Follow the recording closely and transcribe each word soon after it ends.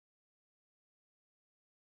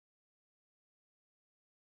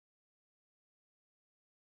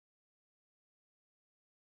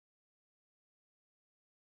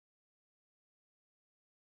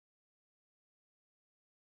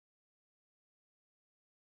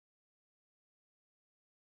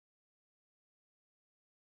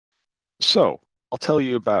So I'll tell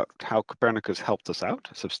you about how Copernicus helped us out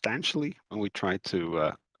substantially when we tried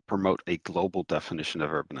to promote a global definition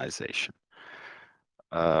of urbanization.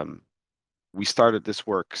 Um, we started this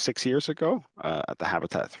work 6 years ago at the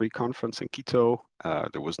Habitat 3 conference in Quito.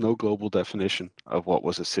 There was no global definition of what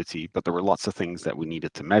was a city, but there were lots of things that we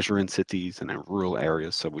needed to measure in cities and in rural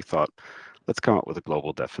areas. So we thought, let's come up with a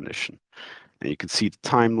global definition. And you can see the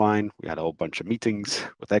timeline. We had a whole bunch of meetings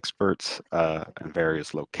with experts in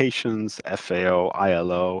various locations, FAO,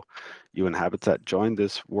 ILO, UN Habitat joined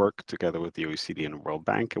this work together with the OECD and World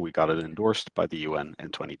Bank, and we got it endorsed by the UN in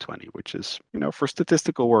 2020, which is, for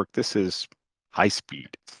statistical work, this is high speed.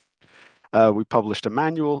 We published a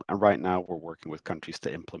manual, and right now we're working with countries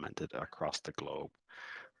to implement it across the globe.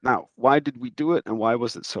 Now, why did we do it and why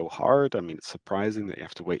was it so hard? I mean, it's surprising that you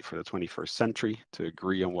have to wait for the 21st century to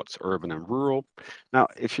agree on what's urban and rural. Now,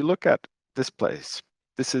 if you look at this place,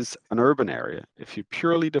 this is an urban area if you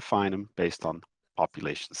purely define them based on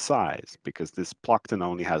population size, because this Plockton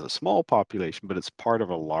only has a small population, but it's part of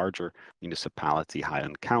a larger municipality,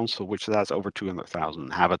 Highland Council, which has over 200,000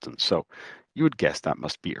 inhabitants. So you would guess that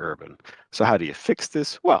must be urban. So how do you fix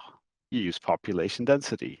this? Well, you use population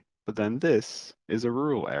density. But then this is a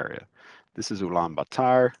rural area. This is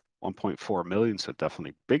Ulaanbaatar, 1.4 million, so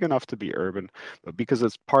definitely big enough to be urban. But because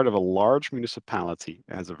it's part of a large municipality,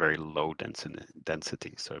 it has a very low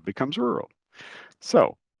density, so it becomes rural.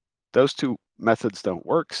 So those two methods don't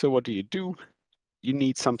work. So what do? You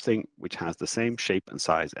need something which has the same shape and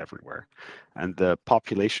size everywhere. And the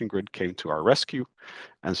population grid came to our rescue.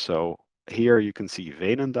 And so here you can see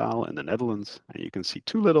Veenendaal in the Netherlands, and you can see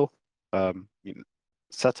two little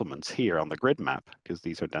settlements here on the grid map, because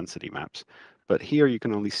these are density maps. But here you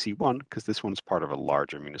can only see one, because this one's part of a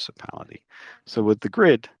larger municipality. So with the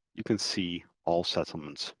grid, you can see all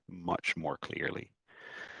settlements much more clearly.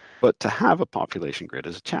 But to have a population grid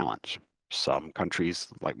is a challenge. Some countries,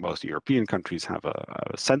 like most European countries, have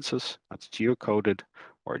a census that's geocoded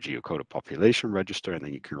or a geocoded population register, and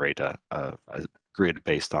then you can create a grid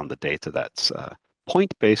based on the data that's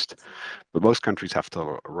point-based, but most countries have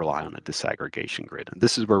to rely on a disaggregation grid. And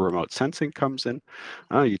this is where remote sensing comes in.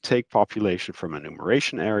 You take population from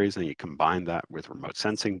enumeration areas and you combine that with remote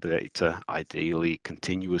sensing data, ideally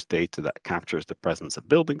continuous data that captures the presence of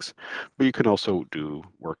buildings, but you can also do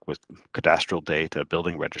work with cadastral data,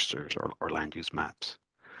 building registers, or land use maps.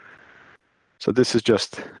 So this is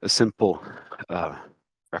just a simple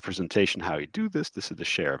representation how you do this. This is the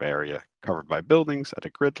share of area covered by buildings at a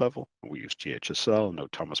grid level. We use GHSL. I know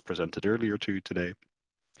Thomas presented earlier to you today.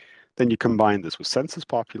 Then you combine this with census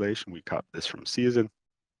population. We got this from CESN,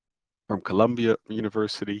 from Columbia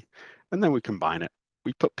University, and then we combine it.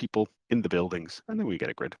 We put people in the buildings, and then we get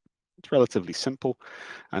a grid. It's relatively simple,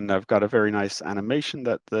 and I've got a very nice animation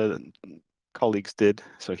that the colleagues did.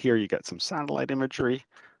 So here you get some satellite imagery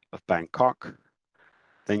of Bangkok.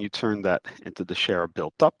 Then you turn that into the share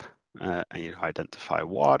built up, and you identify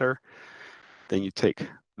water. Then you take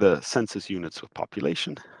the census units with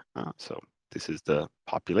population. So this is the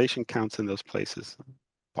population counts in those places,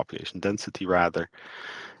 population density rather.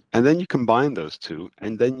 And then you combine those two,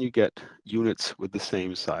 and then you get units with the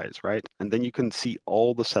same size, right? And then you can see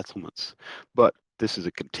all the settlements. But this is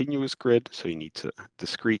a continuous grid, so you need to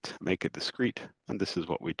make it discrete. And this is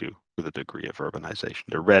what we do with a degree of urbanization.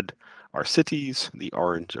 The red are cities, the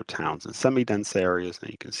orange are towns and semi-dense areas,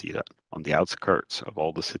 and you can see that on the outskirts of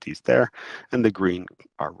all the cities there, and the green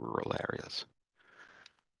are rural areas.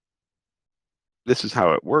 This is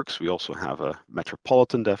how it works. We also have a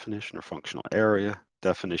metropolitan definition or functional area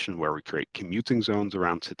definition where we create commuting zones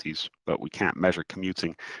around cities, but we can't measure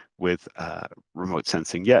commuting with remote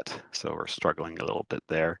sensing yet, so we're struggling a little bit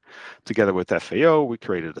there. Together with FAO, we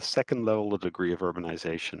created a second level of degree of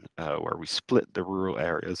urbanization where we split the rural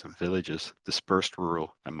areas and villages, dispersed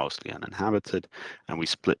rural and mostly uninhabited, and we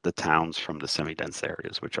split the towns from the semi-dense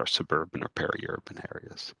areas, which are suburban or peri-urban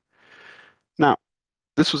areas. Now,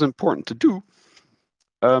 this was important to do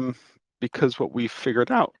because what we figured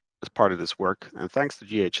out as part of this work, and thanks to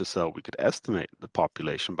GHSL, we could estimate the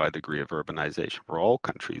population by degree of urbanization for all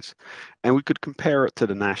countries, and we could compare it to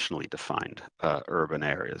the nationally defined urban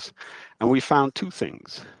areas. And we found two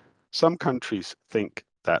things. Some countries think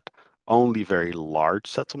that only very large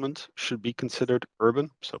settlements should be considered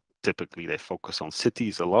urban. So typically they focus on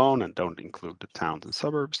cities alone and don't include the towns and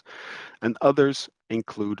suburbs. And others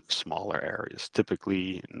include smaller areas,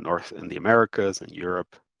 typically north in the Americas and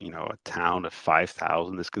Europe. A town of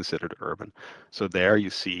 5,000 is considered urban. So there you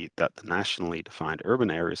see that the nationally defined urban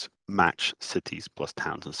areas match cities plus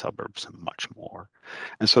towns and suburbs much more.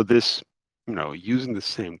 And so this, using the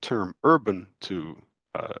same term urban to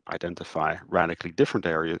identify radically different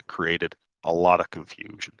area created a lot of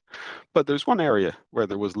confusion. But there's one area where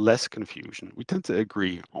there was less confusion. We tend to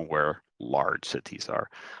agree on where large cities are.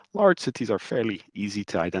 Large cities are fairly easy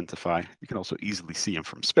to identify. You can also easily see them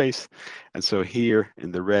from space. And so here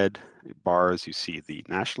in the red bars, you see the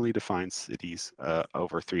nationally defined cities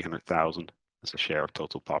over 300,000 as a share of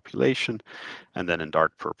total population. And then in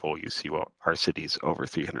dark purple, you see what our cities over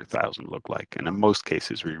 300,000 look like. And in most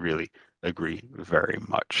cases, we really agree very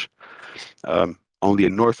much. Only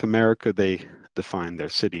in North America, they define their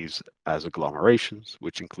cities as agglomerations,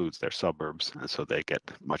 which includes their suburbs, and so they get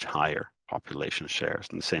much higher population shares.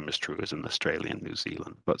 And the same is true as in Australia and New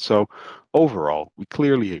Zealand. But so overall, we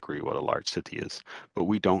clearly agree what a large city is, but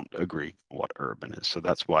we don't agree what urban is. So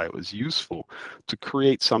that's why it was useful to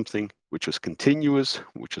create something which is continuous,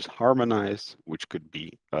 which is harmonized, which could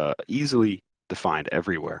be easily defined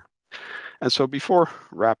everywhere. And so before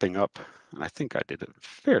wrapping up, and I think I did it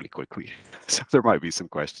fairly quickly, so there might be some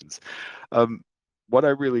questions. What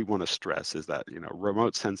I really want to stress is that,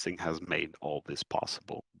 remote sensing has made all this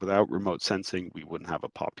possible. Without remote sensing, we wouldn't have a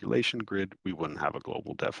population grid, we wouldn't have a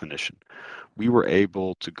global definition. We were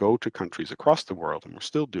able to go to countries across the world, and we're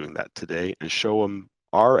still doing that today, and show them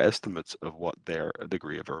our estimates of what their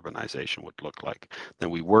degree of urbanization would look like. Then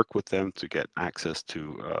we work with them to get access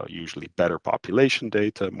to usually better population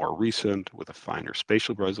data, more recent, with a finer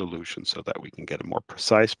spatial resolution so that we can get a more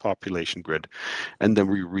precise population grid. And then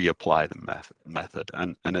we reapply the method.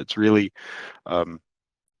 And it's really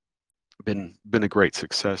been a great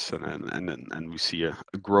success, and we see a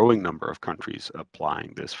growing number of countries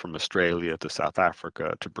applying this, from Australia to South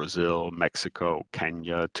Africa to Brazil, Mexico,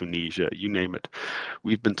 Kenya, Tunisia, you name it.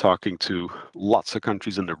 We've been talking to lots of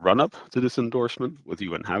countries in the run-up to this endorsement with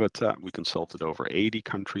UN Habitat. We consulted over 80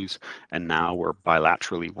 countries, and now we're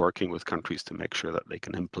bilaterally working with countries to make sure that they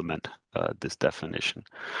can implement this definition.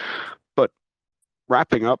 But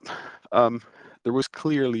wrapping up, there was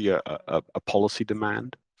clearly a policy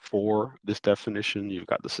demand for this definition. You've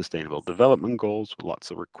got the Sustainable Development Goals with lots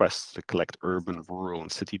of requests to collect urban, rural,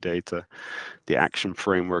 and city data, the action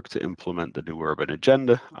framework to implement the new urban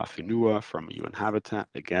agenda, AFINUA from UN Habitat,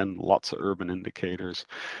 again, lots of urban indicators,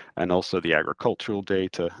 and also the agricultural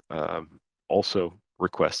data, also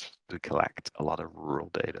requests to collect a lot of rural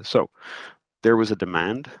data. So there was a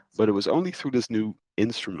demand, but it was only through this new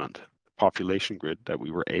instrument, population grid, that we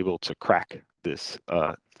were able to crack this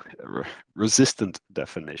resistant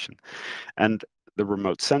definition. And the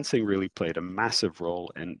remote sensing really played a massive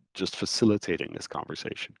role in just facilitating this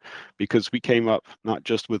conversation, because we came up not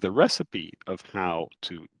just with a recipe of how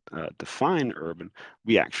to define urban,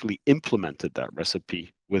 we actually implemented that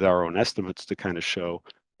recipe with our own estimates to kind of show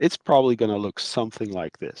it's probably going to look something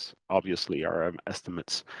like this. Obviously, our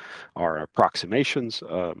estimates are approximations.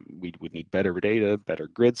 We would need better data, better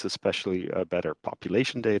grids, especially better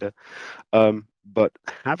population data. But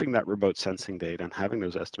having that remote sensing data and having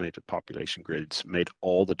those estimated population grids made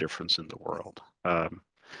all the difference in the world.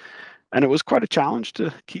 And it was quite a challenge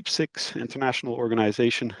to keep 6 international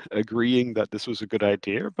organizations agreeing that this was a good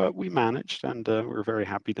idea, but we managed, and we're very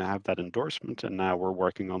happy to have that endorsement. And now we're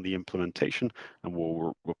working on the implementation, and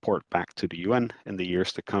we'll report back to the UN in the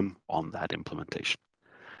years to come on that implementation.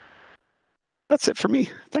 That's it for me.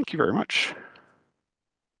 Thank you very much.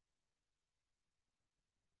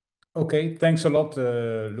 Okay, thanks a lot,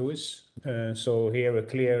 Louis. So here a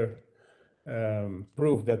clear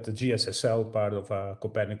proof that the GSSL part of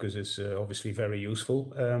Copernicus is obviously very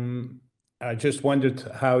useful. I just wondered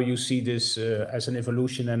how you see this as an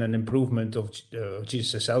evolution and an improvement of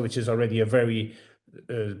GSSL, which is already a very,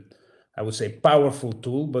 I would say, powerful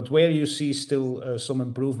tool, but where you see still some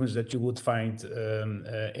improvements that you would find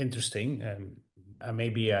interesting.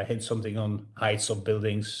 Maybe I hint something on heights of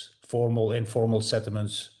buildings, formal, informal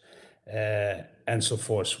settlements, and so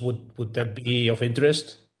forth. Would that be of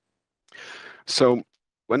interest? So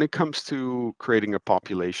when it comes to creating a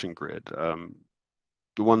population grid,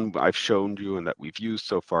 the one I've shown you and that we've used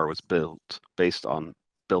so far was built based on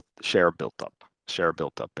share built up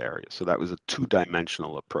area. So that was a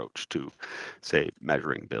 2-dimensional approach to, say,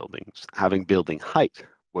 measuring buildings. Having building height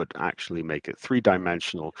would actually make it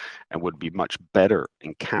 3-dimensional and would be much better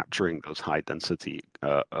in capturing those high density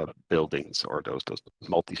buildings, or those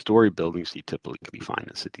multi-story buildings you typically find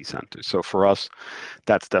in city centers. So for us,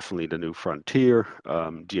 that's definitely the new frontier.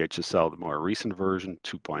 GHSL, the more recent version,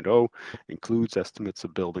 2.0, includes estimates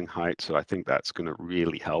of building height. So I think that's going to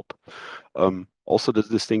really help. Also, the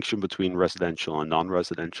distinction between residential and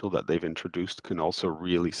non-residential that they've introduced can also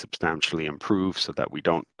really substantially improve, so that we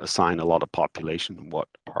don't assign a lot of population in what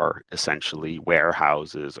are essentially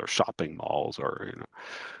warehouses or shopping malls or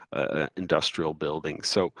industrial buildings.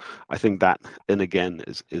 So I think that, and again,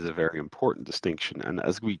 is a very important distinction. And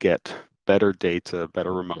as we get better data,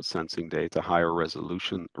 better remote sensing data, higher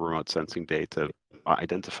resolution remote sensing data,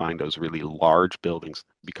 identifying those really large buildings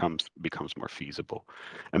becomes more feasible,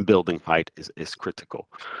 and building height is critical.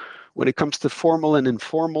 When it comes to formal and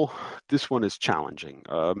informal, this one is challenging.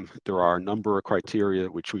 There are a number of criteria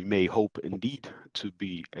which we may hope indeed to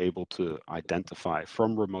be able to identify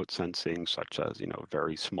from remote sensing, such as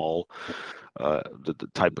very small, the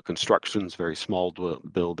type of constructions, very small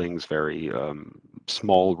buildings, very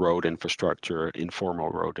small road infrastructure, informal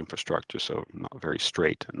road infrastructure, so not very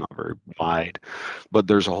straight and not very wide. But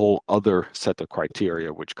there's a whole other set of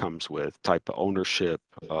criteria which comes with type of ownership,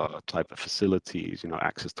 type of facilities,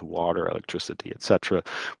 access to water, electricity, etc.,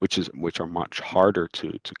 which are much harder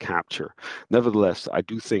to capture. Nevertheless, I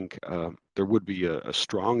do think there would be a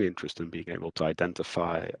strong interest in being able to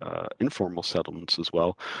identify informal settlements as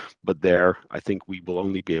well, but there I think we will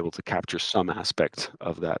only be able to capture some aspect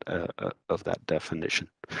of that definition.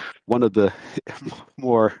 One of the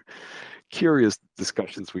more curious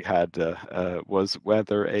discussions we had was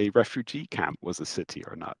whether a refugee camp was a city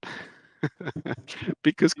or not.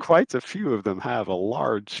 Because quite a few of them have a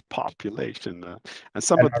large population, and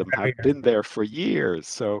some of them have been there for years.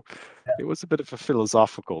 So it was a bit of a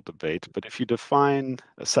philosophical debate. But if you define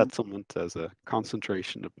a settlement as a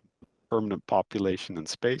concentration of permanent population and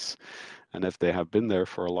space, and if they have been there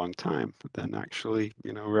for a long time, then actually,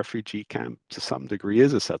 refugee camp to some degree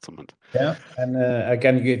is a settlement. Yeah, and I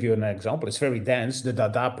can give you an example. It's very dense. The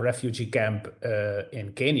Dadaab refugee camp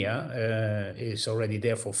in Kenya is already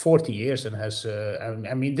there for 40 years and has,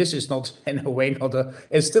 I mean, this is not in a way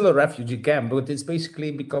it's still a refugee camp, but it's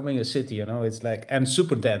basically becoming a city, it's like, and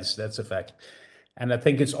super dense, that's a fact. And I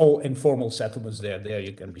think it's all informal settlements there. There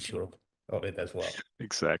you can be sure of it as well.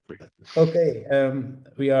 Exactly. Okay,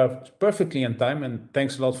 we are perfectly on time, and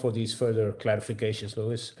thanks a lot for these further clarifications,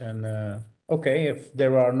 Louis. And okay, if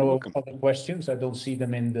there are no other questions, I don't see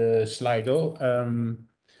them in the Slido,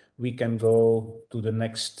 we can go to the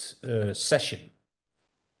next session.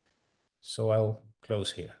 So I'll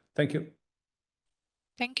close here. Thank you.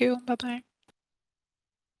 Thank you. Bye-bye.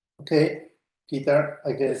 Okay, Peter,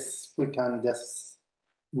 I guess we can just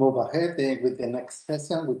move ahead with the next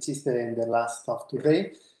session, which is the last of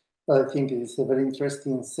today. I think it is a very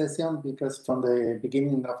interesting session because from the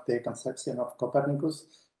beginning of the conception of Copernicus,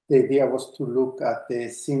 the idea was to look at the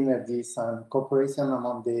synergies and cooperation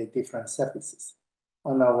among the different services.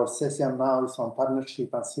 And our session now is on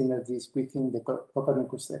partnership and synergies within the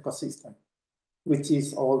Copernicus ecosystem, which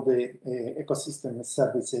is all the ecosystem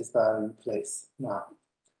services that are in place now.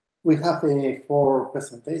 We have 4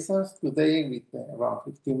 presentations today with around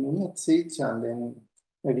 15 minutes each, and then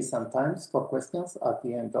maybe some time for questions at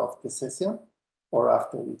the end of the session or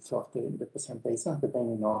after each of the presentations,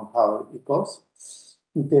 depending on how it goes.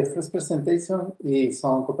 The first presentation is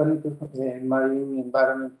on Copernicus Marine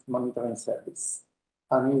Environment Monitoring Service,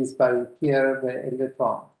 and it is by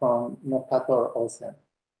Traon from MERCATOR Ocean.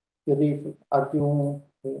 Thierry, are you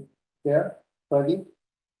there, ready?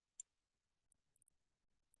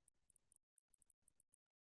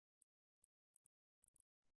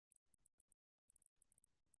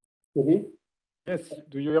 Thierry? Yes,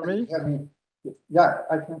 do you hear me? Yeah,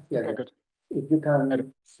 I can hear you. Good. If you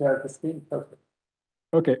can share the screen, perfect.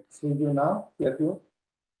 Okay. See you now, hear you,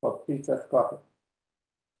 or please just copy.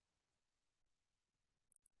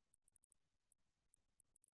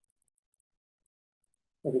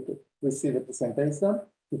 Very good. We see the presentation.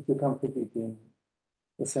 If you can put it in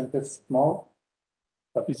the center small.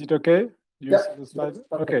 Is it okay? Do you see the slide?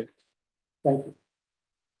 Okay. Thank you.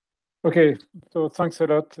 Okay, so thanks a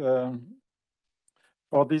lot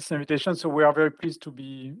for this invitation. So we are very pleased to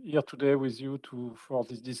be here today with you for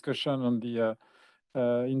this discussion on the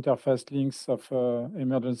interface links of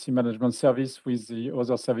emergency management service with the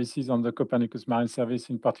other services on the Copernicus Marine Service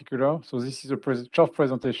in particular. So this is a short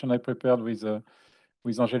presentation I prepared with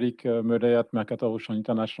Angelique Mellet at MERCATOR Ocean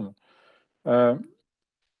International.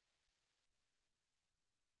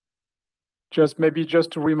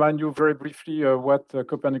 Just to remind you very briefly what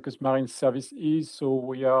Copernicus Marine Service is. So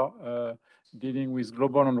we are dealing with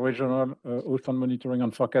global and regional ocean monitoring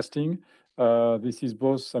and forecasting. This is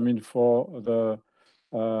both, I mean, for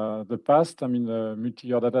the past, I mean, the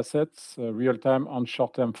multi-year data sets, real-time and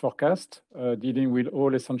short-term forecast, dealing with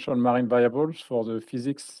all essential marine variables for the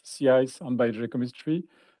physics, sea ice, and biogeochemistry,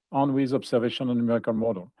 and with observation and numerical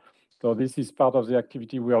model. So this is part of the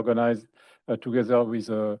activity we organize together with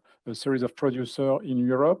a series of producers in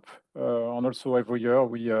Europe. And also every year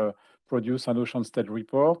we produce an ocean state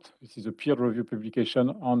report. This is a peer-reviewed publication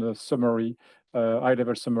on a summary,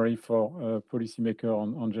 high-level summary for policymakers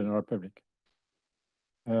on general public.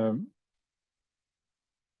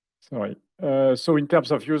 Sorry. So in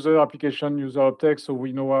terms of user application, user uptake, so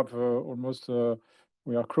we now have almost,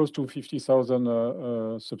 we are close to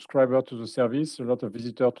 50,000 subscribers to the service, a lot of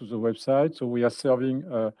visitors to the website. So we are serving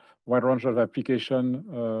a wide range of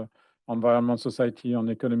application, environment, society, and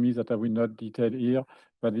economy that I will not detail here,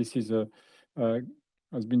 but this is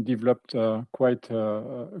has been developed quite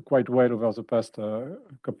well over the past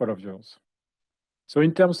couple of years. So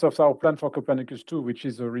in terms of our plan for Copernicus 2, which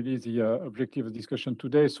is really the objective of discussion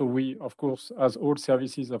today, so we, of course, as all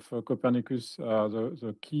services of Copernicus,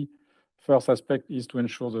 the key first aspect is to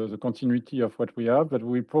ensure the continuity of what we have, but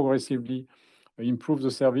we progressively improve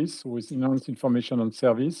the service with enhanced information on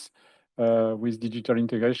service, with digital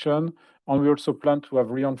integration, and we also plan to have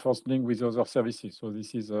reinforced link with other services. So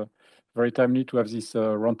this is very timely to have this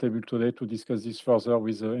roundtable today to discuss this further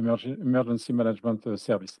with the emergency management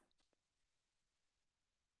service.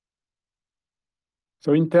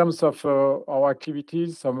 So in terms of our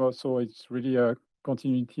activities, so it's really a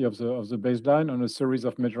continuity of the baseline on a series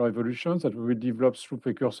of major evolutions that we will develop through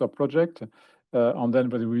precursor project, and then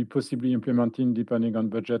we will possibly implementing depending on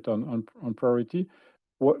budget on priority.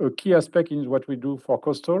 A key aspect is what we do for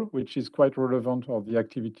coastal, which is quite relevant of the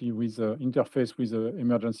activity with interface with the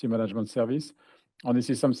emergency management service. And this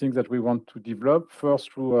is something that we want to develop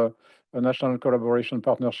first through a national collaboration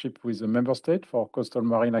partnership with the member state for coastal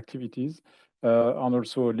marine activities, and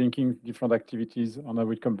also linking different activities. And I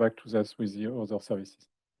will come back to this with the other services.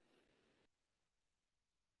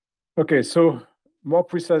 Okay, so more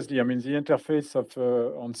precisely, I mean, the interface of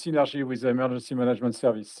on synergy with the emergency management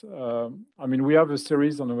service. I mean, we have a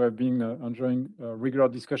series and we have been enjoying regular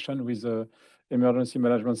discussion with the emergency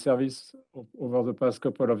management service over the past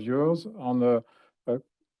couple of years. On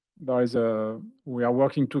there is we are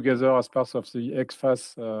working together as part of the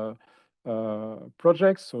XFAS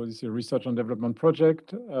project. So this is a research and development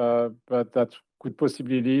project, but that could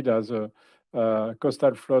possibly lead as a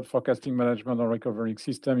coastal flood forecasting management and recovery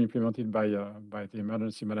system implemented by the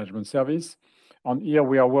emergency management service. And here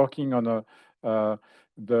we are working on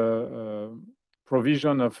the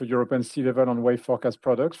provision of European sea level and wave forecast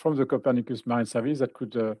products from the Copernicus Marine Service that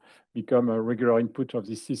could become a regular input of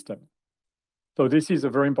this system. So this is a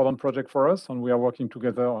very important project for us, and we are working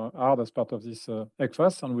together hard as part of this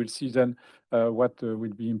XFAS, and we'll see then what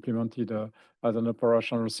will be implemented as an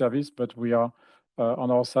operational service. But we are on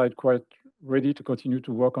our side quite ready to continue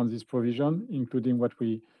to work on this provision, including what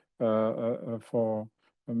we for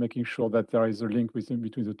making sure that there is a link between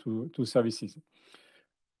the two services.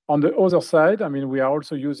 On the other side, I mean, we are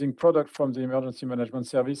also using product from the emergency management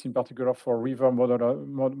service, in particular for river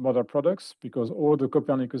model products, because all the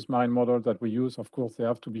Copernicus marine models that we use, of course, they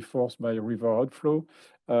have to be forced by a river outflow.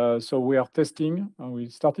 So we are testing, and we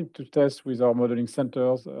started to test with our modeling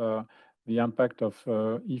centers the impact of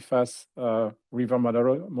EFAS river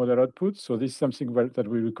model output. So this is something that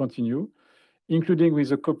we will continue, including with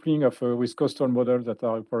the coupling of with coastal models that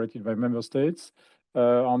are operated by member states.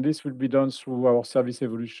 And this will be done through our service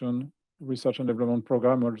evolution research and development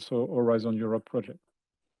program, also Horizon Europe project.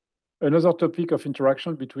 Another topic of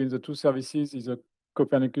interaction between the two services is a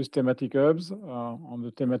Copernicus thematic hubs. On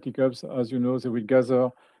the thematic hubs, as you know, they will gather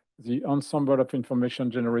the ensemble of information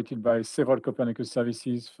generated by several Copernicus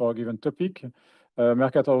services for a given topic.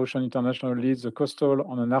 MERCATOR Ocean International leads the coastal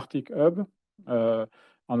on an Arctic hub,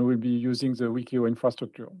 and we'll be using the Wikio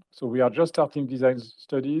infrastructure. So we are just starting design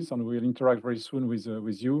studies, and we'll interact very soon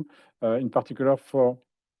with you, in particular for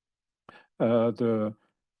the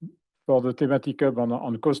thematic hub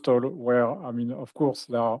on coastal, where, I mean, of course,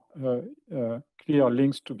 there are clear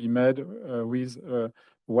links to be made with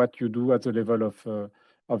what you do at the level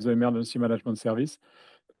of the emergency management service.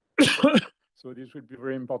 So this will be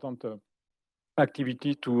very important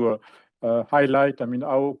activity to highlight, I mean,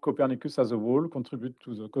 how Copernicus as a whole contribute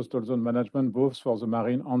to the coastal zone management, both for the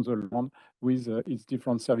marine and the land, with its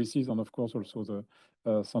different services, and of course also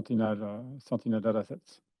the Sentinel data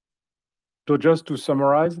sets. So just to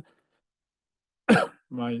summarize,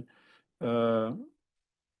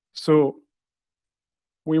 so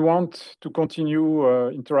we want to continue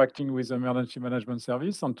interacting with the emergency management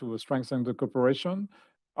service and to strengthen the cooperation.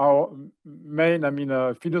 Our main,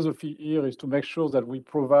 philosophy here is to make sure that we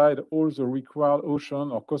provide all the required ocean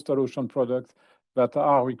or coastal ocean products that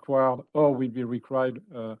are required or will be required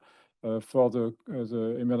for the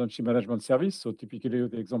emergency management service. So typically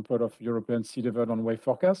the example of European sea level and wave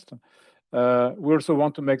forecast. We also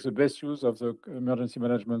want to make the best use of the emergency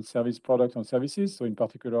management service products and services. So in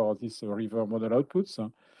particular, this river model outputs,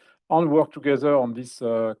 and work together on this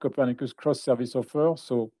Copernicus cross-service offer.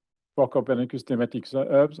 So for Copernicus thematic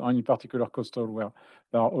hubs, and in particular coastal, where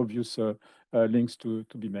there are obvious links to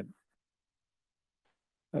be made.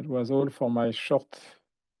 That was all for my short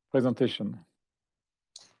presentation.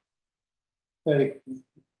 Very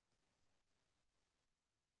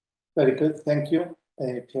good. Thank you,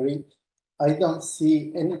 Pierre. I don't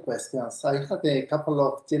see any questions. I had a couple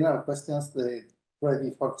of general questions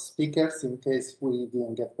ready for speakers in case we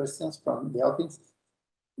didn't get questions from the audience.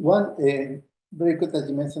 One, very good that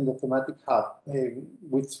you mentioned the thematic hub,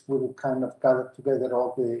 which will kind of gather together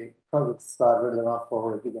all the products that are relevant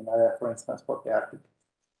for a given area, for instance, for the Arctic.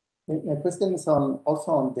 My question is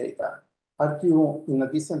also on data. Are you, in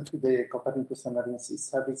addition to the Copernicus emergency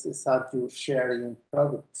services, are you sharing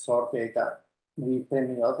products or data with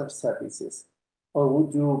any other services? Or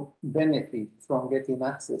would you benefit from getting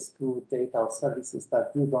access to data or services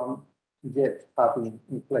that you don't yet have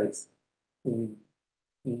in place in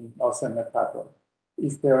MERCATOR?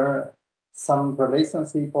 Is there some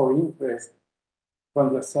relationship or interest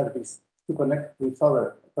from your service to connect with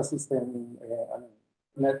other ecosystem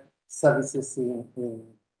net services in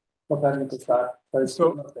Copernicus that is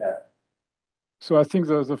not there? So I think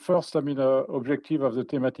the first, objective of the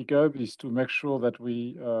thematic hub is to make sure that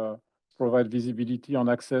we provide visibility and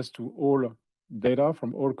access to all data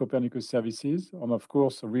from all Copernicus services, and of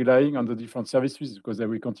course relying on the different services because they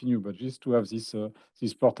will continue. But just to have this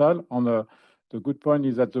portal, and the good point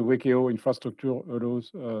is that the WCAO infrastructure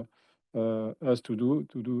allows us to do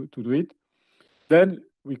it. Then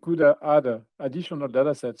we could add additional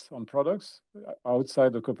data sets on products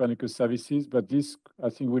outside the Copernicus services, but this,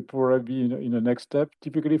 I think, will probably be in the next step.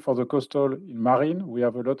 Typically for the coastal in marine, we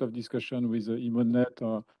have a lot of discussion with the IMONET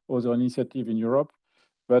or other initiative in Europe,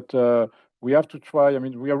 but we have to try.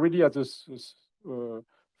 We are really at this for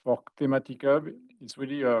thematic hub. It's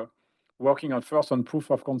really working on first on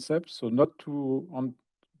proof of concept, so not on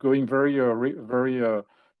going very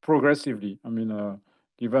progressively.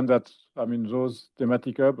 Given that those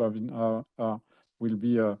thematic hub will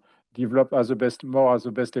be developed as the best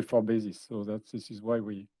effort basis. So this is why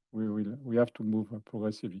we have to move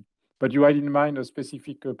progressively. But you had in mind a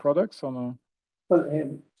specific products on? Well,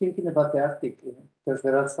 thinking about the Arctic, because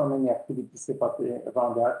there are so many activities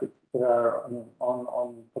around the Arctic. There are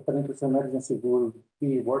on Copernicus emergency, we will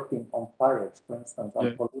be working on fires, for instance,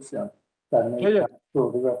 on pollution that may come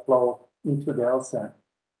through river flow into the ocean.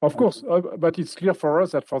 Of course, but it's clear for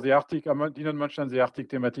us that for the Arctic, I didn't mention the Arctic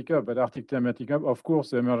thematic hub, but Arctic thematic hub, of course,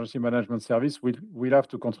 the emergency management service will have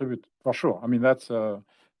to contribute for sure. That's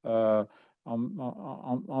on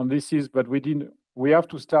this is, but we have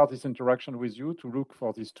to start this interaction with you to look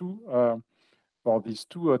for these two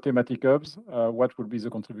thematic hubs. What will be the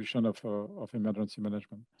contribution of emergency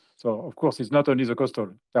management? So of course, it's not only the coastal.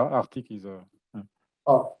 The Arctic is.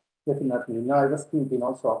 Oh, definitely. No, I was thinking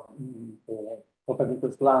also.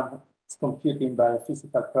 Copernicus land is computing by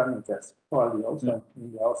physical parameters, probably also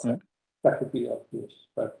in the ocean. That could be obvious,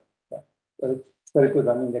 but it's very good.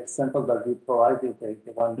 The example that we provided,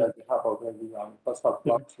 the one that we have already on coastal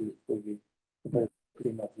plots, will be very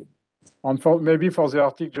primitive. And maybe for the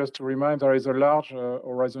Arctic, just to remind, there is a large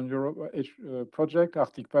Horizon Europe project,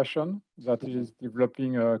 Arctic Passion, that is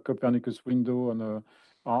developing a Copernicus window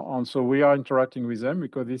and so we are interacting with them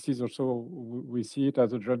because this is also, we see it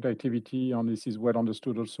as a joint activity, and this is well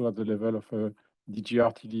understood also at the level of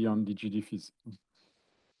DGRTD and DGDFIS.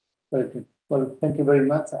 Very good. Well, thank you very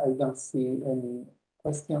much. I don't see any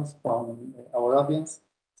questions from our audience,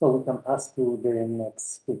 so we can pass to the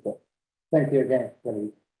next speaker. Thank you again,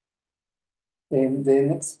 Kelly. And the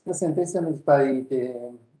next presentation is by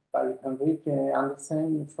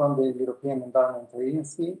Andersen from the European Environment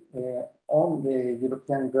Agency on the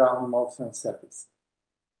European Ground Motion Service.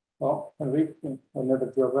 So, Henrik,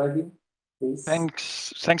 whenever you're ready, please.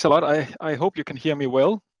 Thanks a lot. I hope you can hear me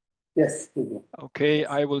well. Yes, we do. Okay,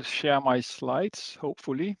 I will share my slides,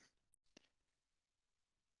 hopefully.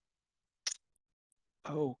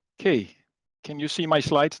 Okay, can you see my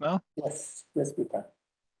slides now? Yes, we can.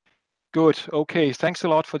 Good. Okay, thanks a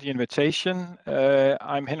lot for the invitation.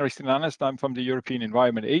 I'm Henrik Andersen. I'm from the European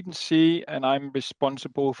Environment Agency, and I'm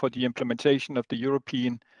responsible for the implementation of the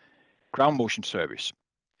European Ground Motion Service.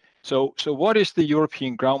 So what is the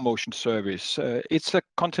European Ground Motion Service? It's a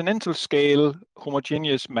continental scale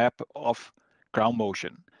homogeneous map of ground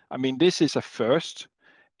motion. This is a first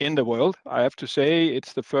in the world. I have to say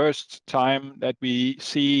it's the first time that we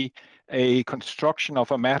see a construction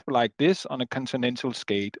of a map like this on a continental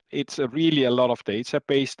scale. It's really a lot of data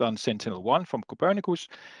based on Sentinel-1 from Copernicus.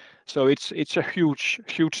 So it's a huge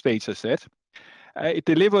data set. It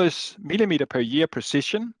delivers millimeter per year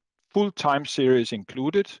precision, full time series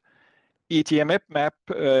included.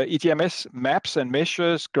 EGMS maps and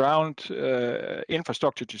measures ground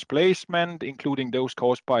infrastructure displacement, including those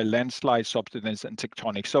caused by landslides, subsidence, and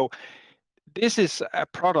tectonics. So this is a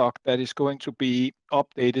product that is going to be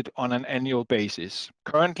updated on an annual basis.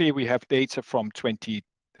 Currently, we have data from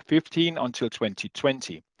 2015 until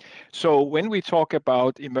 2020. So when we talk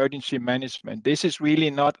about emergency management, this is really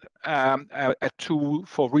not a tool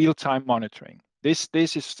for real-time monitoring. This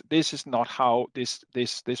is not how this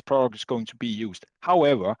product is going to be used.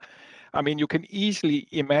 However, I mean, you can easily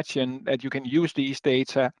imagine that you can use these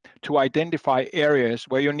data to identify areas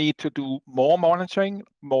where you need to do more monitoring,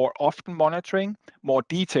 more often monitoring, more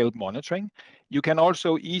detailed monitoring. You can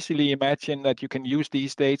also easily imagine that you can use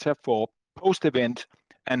these data for post-event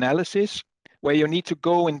analysis, where you need to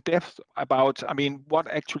go in depth about, I mean, what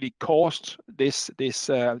actually caused this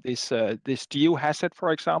geohazard,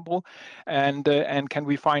 for example, and can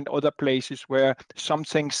we find other places where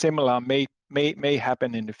something similar may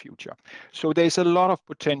happen in the future. So there's a lot of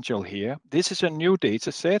potential here. This is a new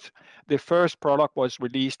data set. The first product was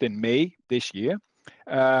released in May this year.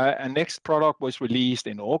 A next product was released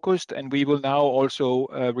in August, and we will now also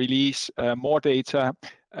release more data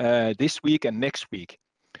this week and next week.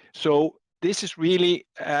 So this is really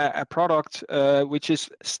a product which is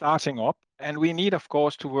starting up, and we need, of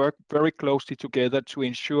course, to work very closely together to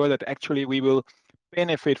ensure that actually we will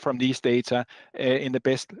benefit from these data in the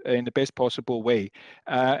best possible way.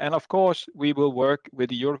 And of course, we will work with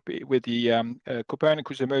the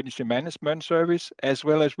Copernicus Emergency Management Service, as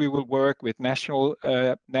well as we will work with national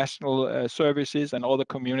services and other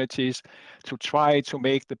communities to try to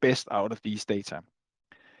make the best out of these data.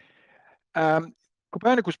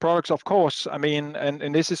 Copernicus products, of course, I mean,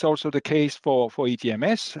 and this is also the case for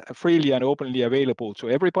EGMS, freely and openly available to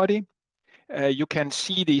everybody. You can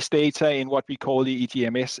see these data in what we call the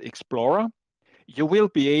EGMS Explorer. You will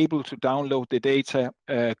be able to download the data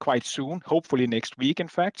quite soon, hopefully next week, in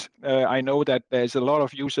fact. I know that there's a lot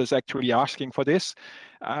of users actually asking for this,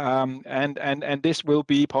 and this will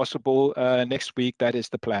be possible next week. That is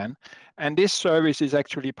the plan. And this service is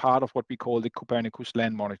actually part of what we call the Copernicus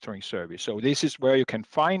Land Monitoring Service. So this is where you can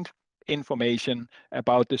find information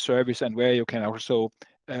about the service and where you can also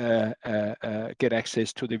get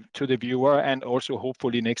access to the viewer, and also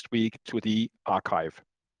hopefully next week to the archive.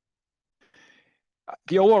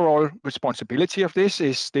 The overall responsibility of this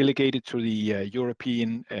is delegated to the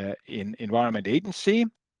European Environment Agency,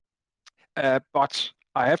 but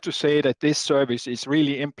I have to say that this service is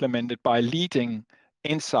really implemented by leading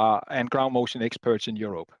INSAR and ground motion experts in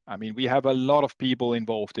Europe. I mean, we have a lot of people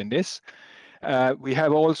involved in this. We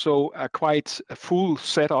have also a quite full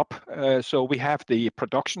setup. So we have the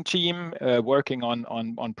production team working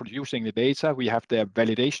on producing the data. We have the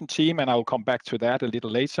validation team, and I'll come back to that a little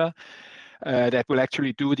later. That will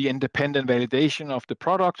actually do the independent validation of the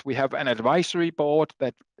product. We have an advisory board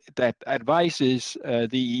that advises the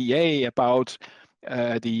EA about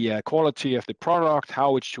the quality of the product,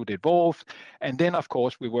 how it should evolve. And then, of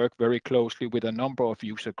course, we work very closely with a number of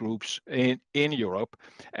user groups in Europe.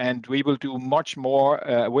 And we will do much more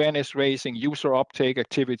awareness raising, user uptake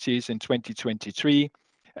activities in 2023.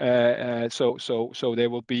 So there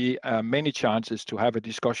will be many chances to have a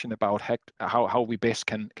discussion about how we best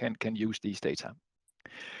can use these data.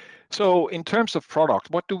 So in terms of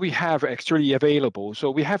product, what do we have actually available? So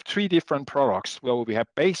we have 3 different products where we have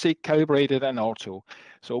basic, calibrated, and auto.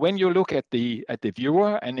 So when you look at the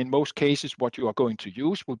viewer, and in most cases what you are going to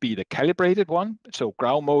use will be the calibrated one, so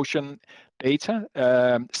ground motion data,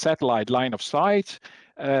 satellite line of sight,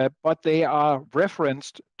 but they are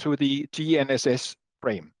referenced to the GNSS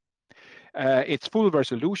frame. It's full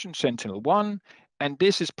resolution Sentinel-1, and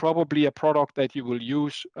this is probably a product that you will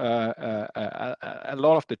use a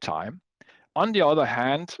lot of the time. On the other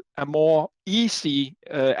hand, a more easy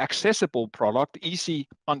accessible product, easy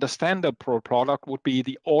understandable product would be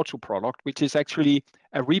the auto product, which is actually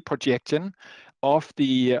a reprojection of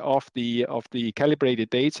the calibrated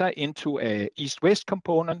data into a east-west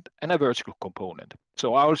component and a vertical component.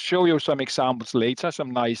 So I'll show you some examples later, some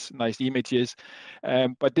nice images.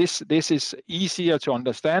 But this is easier to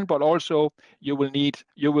understand, but also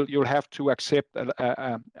you'll have to accept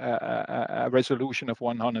a resolution of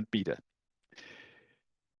 100 beta.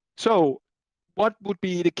 So what would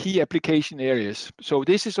be the key application areas? So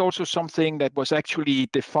this is also something that was actually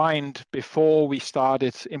defined before we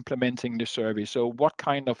started implementing the survey. So what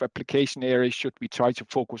kind of application areas should we try to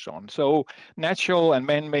focus on? So natural and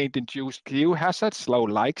man-made induced geohazards,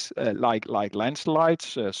 like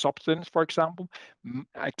landslides, subsidence, for example,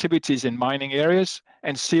 activities in mining areas,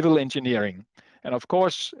 and civil engineering. And of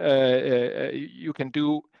course,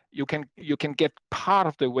 you can get part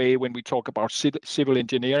of the way when we talk about civil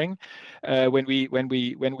engineering. When we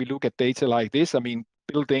look at data like this, I mean,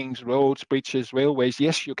 buildings, roads, bridges, railways,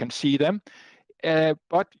 yes, you can see them.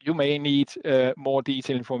 But you may need more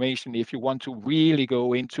detailed information if you want to really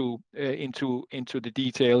go into the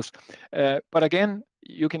details. But again,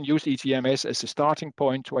 you can use EGMS as a starting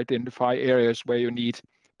point to identify areas where you need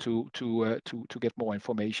to get more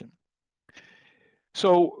information.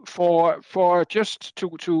 So for just to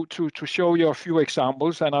show you a few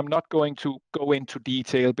examples, and I'm not going to go into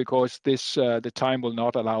detail because this the time will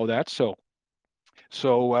not allow that. So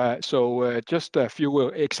just a few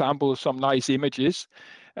examples, some nice images.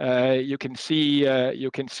 You can see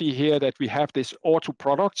here that we have this auto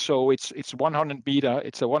product. So it's 100 meter.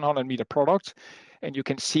 It's a 100 meter product, and you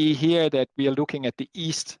can see here that we are looking at the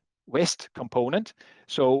east-west component.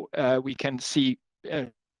 So we can see.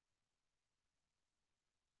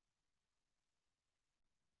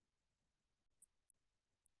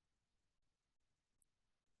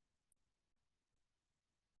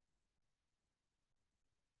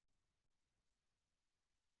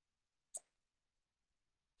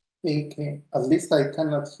 Okay. At least I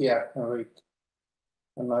cannot hear Henrik.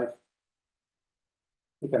 I don't know if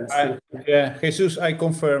you can still hear. Yeah, Jesus, I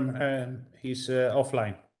confirm he's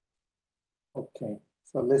offline. Okay.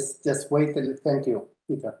 So let's just wait a little. Thank you,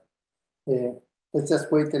 Peter. Let's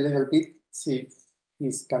just wait a little bit, see if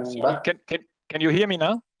he's coming back. Can you hear me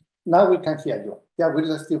now? Now we can hear you. Yeah, we'll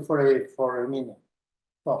just do for a minute.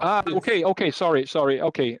 So, Okay. Sorry.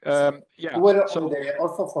 Okay. Yeah. you were on the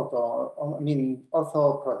orthophoto,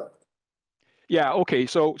 ortho product. Yeah. Okay.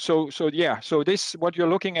 So yeah. So this, what you're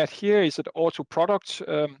looking at here is an auto product,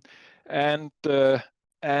 and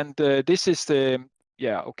this is the.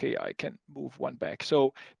 Yeah, okay, I can move one back.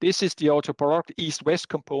 So this is the auto product east-west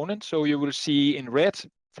component. So you will see in red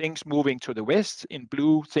things moving to the west, in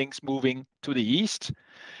blue things moving to the east.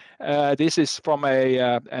 This is from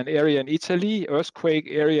an area in Italy, earthquake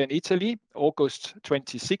area in Italy, August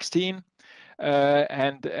 2016.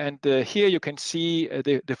 And here you can see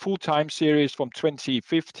the full time series from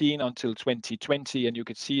 2015 until 2020, and you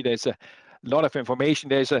can see there's a lot of information.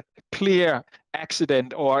 There's a clear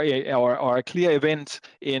accident or a clear event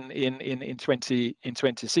in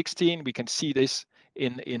 2016. We can see this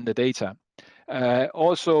in the data.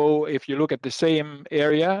 Also, if you look at the same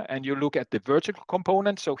area and you look at the vertical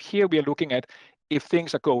component, so here we are looking at if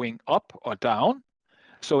things are going up or down.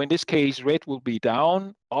 So in this case, red will be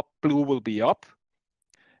down, up, blue will be up.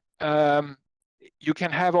 You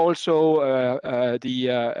can have also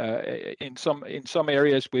in some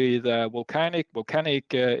areas with volcanic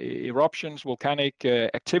eruptions, volcanic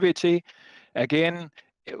activity. Again,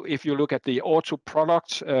 if you look at the auto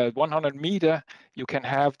product 100 meter, you can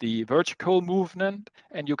have the vertical movement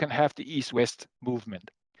and you can have the east-west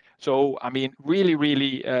movement. So I mean,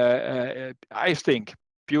 really, I think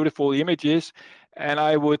beautiful images. And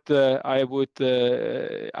I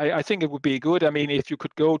think it would be good. I mean, if you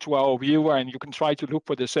could go to our viewer and you can try to look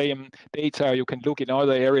for the same data, you can look in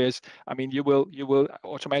other areas. I mean, you will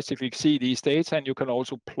automatically see these data, and you can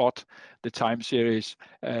also plot the time series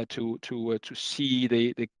to see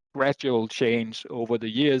the gradual change over the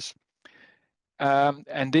years.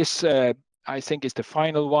 And this, I think, is the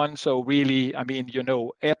final one. So really, I mean,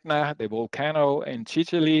 Etna, the volcano in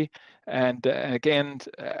Sicily, and again,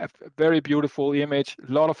 a very beautiful image,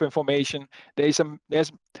 a lot of information. There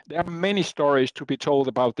are many stories to be told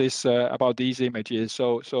about this, about these images.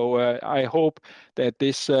 So I hope that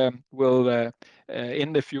this will,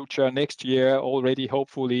 in the future, next year already,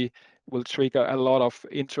 hopefully, will trigger a lot of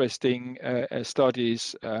interesting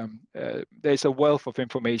studies. There's a wealth of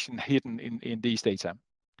information hidden in these data.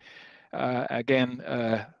 Again,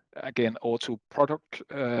 auto product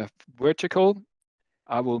vertical.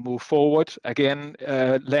 I will move forward. Again,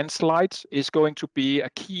 landslides is going to be a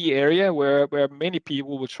key area where many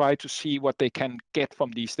people will try to see what they can get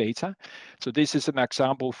from these data. So this is an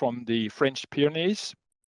example from the French Pyrenees.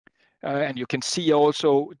 And you can see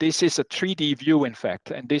also this is a 3D view, in fact,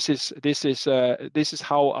 and this is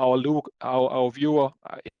how our viewer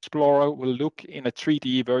explorer will look in a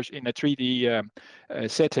 3D version, in a 3D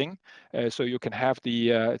setting. So you can have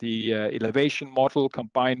the elevation model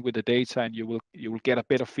combined with the data, and you will get a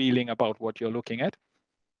better feeling about what you're looking at.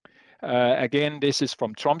 Again, this is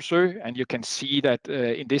from Tromsø, and you can see that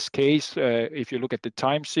in this case, if you look at the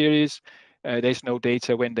time series, there's no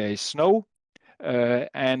data when there is snow.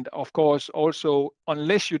 And of course, also,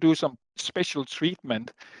 unless you do some special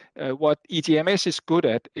treatment, what EGMS is good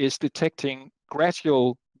at is detecting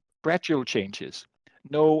gradual changes,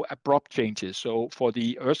 no abrupt changes. So for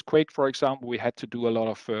the earthquake, for example, we had to do a lot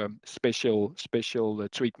of special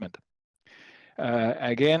treatment.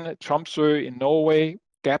 Again, Tromsø in Norway,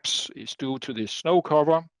 gaps is due to the snow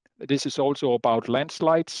cover. This is also about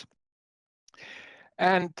landslides.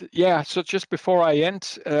 And yeah, so just before I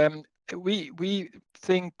end, we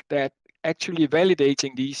think that actually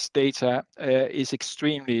validating these data is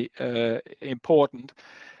extremely important.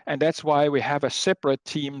 And that's why we have a separate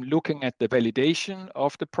team looking at the validation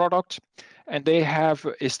of the product. And they have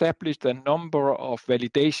established a number of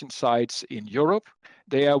validation sites in Europe.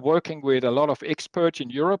 They are working with a lot of experts in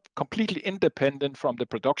Europe, completely independent from the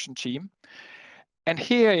production team. And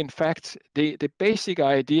here, in fact, the basic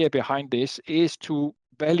idea behind this is to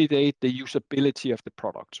validate the usability of the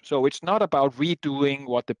product. So it's not about redoing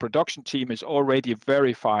what the production team is already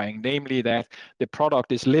verifying, namely that the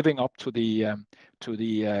product is living up to the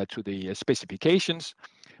specifications.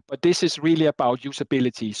 But this is really about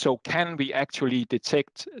usability. So can we actually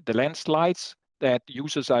detect the landslides that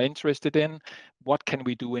users are interested in? What can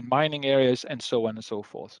we do in mining areas, and so on and so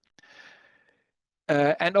forth?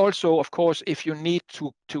 And also, of course, if you need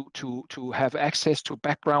to have access to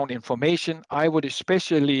background information, I would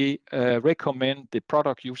especially recommend the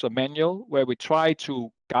product user manual, where we try to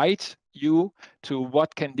guide you to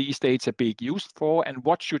what can these data be used for and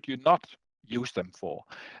what should you not use them for.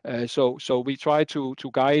 So we try to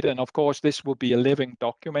guide, and of course, this will be a living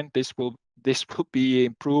document. This will be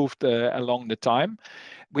improved along the time.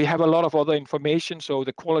 We have a lot of other information, so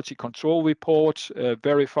the quality control report,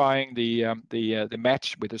 verifying the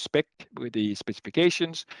match with the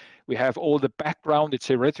specifications. We have all the background, the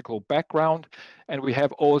theoretical background, and we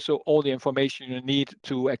have also all the information you need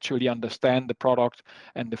to actually understand the product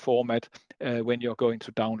and the format when you're going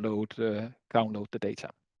to download the data.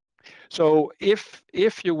 So if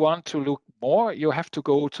you want to look more, you have to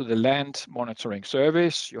go to the land monitoring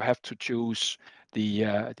service. You have to choose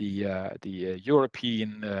the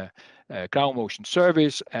European ground motion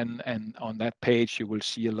service, and on that page you will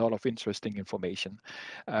see a lot of interesting information.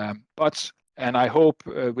 And I hope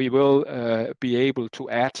we will be able to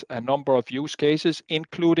add a number of use cases,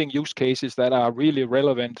 including use cases that are really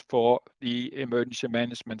relevant for the emergency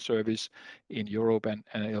management service in Europe and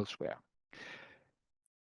elsewhere.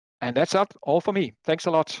 And that's all for me. Thanks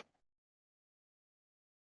a lot.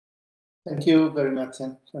 Thank you very much,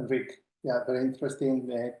 Henrik. Yeah, very interesting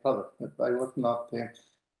product. I was not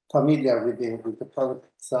familiar with the product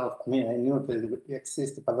itself. I mean, I knew that it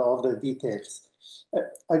existed, but all the details.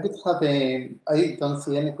 I don't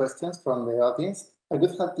see any questions from the audience. I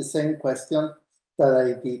would have the same question that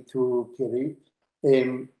I did to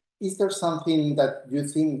Pierre. Is there something that you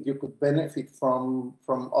think you could benefit from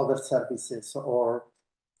other services, or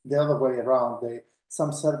the other way around,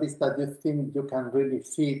 some service that you think you can really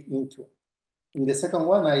fit into? In the second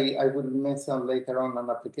one, I will mention later on an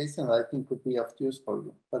application that I think could be of use for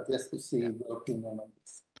you, but just to see your opinion on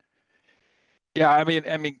this. Yeah, I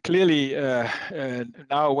mean, clearly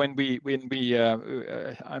now when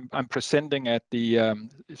I'm presenting at the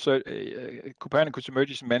Copernicus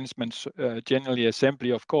Emergency Management General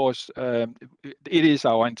Assembly, of course, it is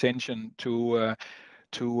our intention to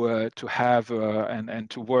have and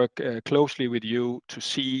to work closely with you to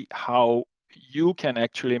see how you can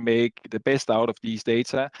actually make the best out of these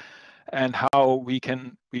data, and how we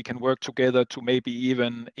can work together to maybe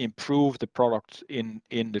even improve the product in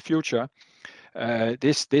the future.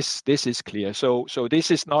 This is clear. So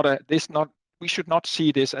this is not we should not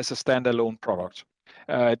see this as a standalone product.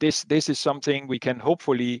 This is something we can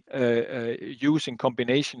hopefully use in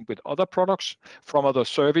combination with other products from other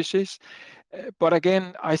services. But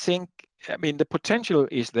again, I mean, the potential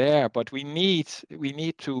is there, but we need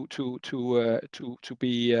to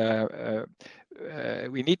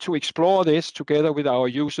explore this together with our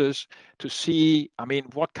users to see, I mean,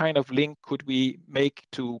 what kind of link could we make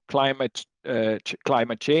to climate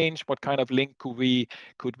change? What kind of link could we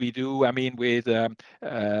do? I mean, with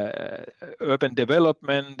urban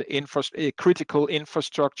development, critical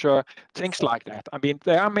infrastructure, things like that. I mean,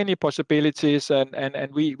 there are many possibilities,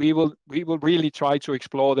 and we will really try to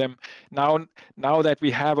explore them. Now that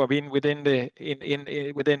we have, I mean, within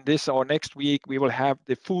this or next week, we will have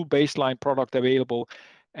the full baseline product available.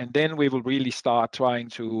 and then we will really start trying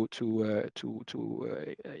we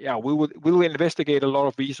will investigate a lot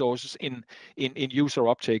of resources in user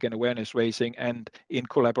uptake and awareness raising, and in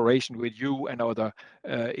collaboration with you and other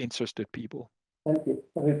interested people. Thank you.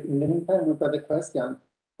 In the meantime, we've got a question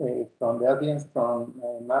from the audience, from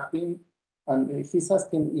Martin, and he's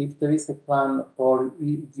asking if there is a plan for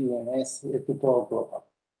EGMS to go global.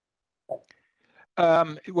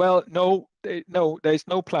 Well, no, there's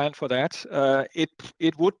no plan for that.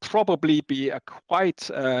 It would probably be a quite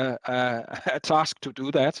a task to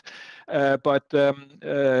do that, but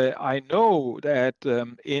I know that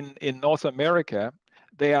in North America,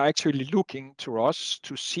 they are actually looking to us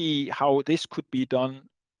to see how this could be done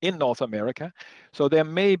in North America. So there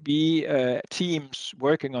may be teams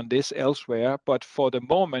working on this elsewhere, but for the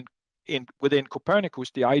moment, within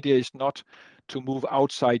Copernicus, the idea is not to move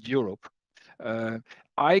outside Europe.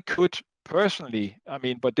 I could personally,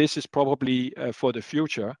 but this is probably for the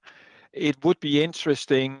future. It would be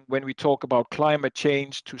interesting when we talk about climate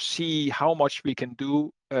change to see how much we can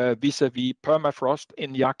do vis-a-vis permafrost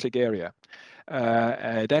in the Arctic area.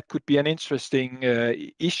 That could be an interesting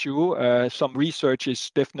issue. Some research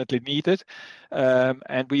is definitely needed,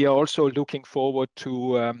 and we are also looking forward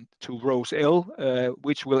to ROSE-L,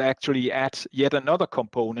 which will actually add yet another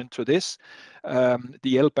component to this,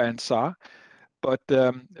 the L-band SAR. But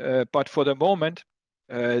for the moment,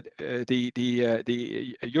 the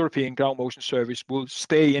European Ground Motion Service will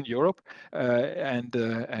stay in Europe, yeah.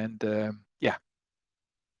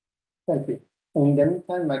 Thank you. In the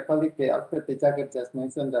meantime, my colleague Alfred de Jager just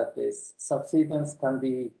mentioned that the subsystems can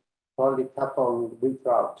be probably coupled with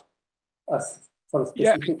route as for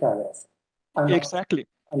specific areas. And exactly.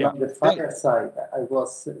 And on the fire side, I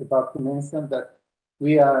was about to mention that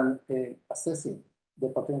we are assessing the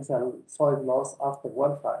potential soil loss after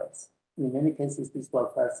wildfires. In many cases, these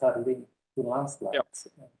wildfires are linked to landslides.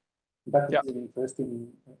 That is an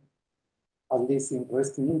interesting, at least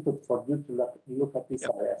interesting input for you to look at these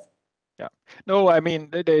areas. Yeah. No, in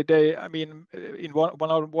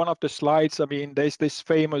one of the slides, there's this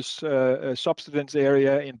famous subsidence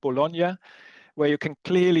area in Bologna, where you can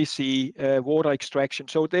clearly see water extraction.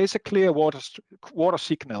 So there's a clear water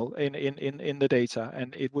signal in the data,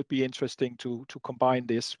 and it would be interesting to combine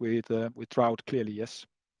this with drought. Clearly, yes.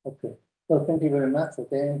 Okay. So thank you very much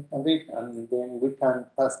again, Enrique, and then we can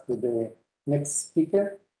pass to the next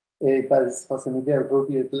speaker. That is Jose-Miguel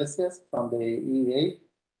Iglesias from the EEA,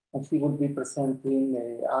 and he will be presenting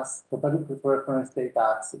as Copernicus Reference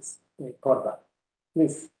Data Access, CORDA.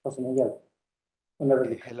 Please, Jose-Miguel.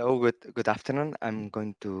 Hello, good afternoon. I'm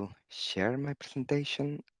going to share my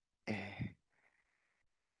presentation.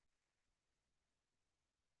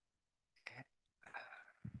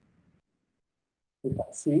 You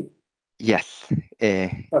can see? Yes.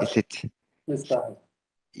 Is it? Please go ahead.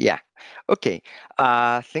 Yeah. Okay.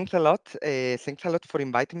 Thanks a lot. Thanks a lot for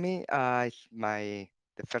inviting me. It's the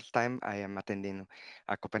first time I am attending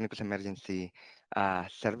a Copernicus Emergency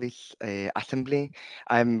Service Assembly.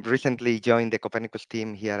 I'm recently joined the Copernicus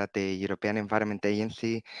team here at the European Environment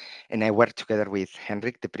Agency, and I work together with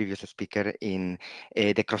Henrik, the previous speaker, in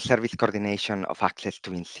the cross-service coordination of access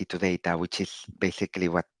to in situ data, which is basically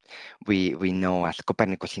what we know as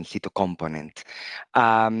Copernicus in situ component.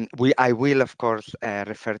 I will, of course,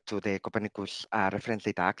 refer to the Copernicus Reference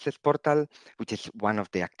Data Access Portal, which is one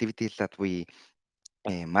of the activities that we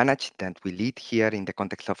manage, that we lead here in the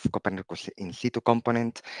context of Copernicus in situ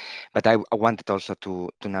component. But I wanted also to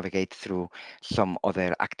navigate through some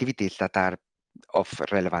other activities that are of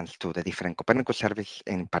relevance to the different Copernicus service,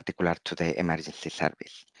 in particular to the emergency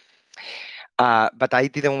service. But I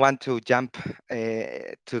didn't want to jump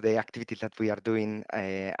to the activities that we are doing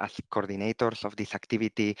as coordinators of this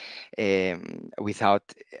activity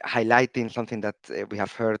without highlighting something that we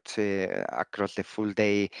have heard across the full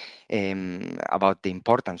day about the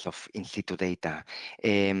importance of in situ data.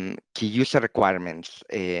 Key user requirements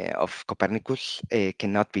of Copernicus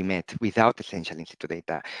cannot be met without essential in situ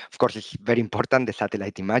data. Of course, it's very important, the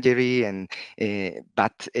satellite imagery,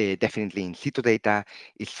 but definitely in situ data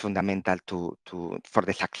is fundamental for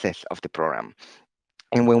the success of the program.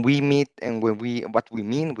 And when we meet, and what we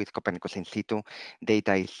mean with Copernicus in situ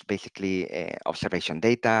data is basically observation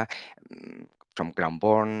data from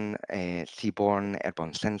ground-borne, seaborne,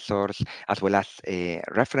 airborne sensors, as well as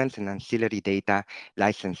reference and ancillary data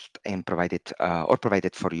licensed and provided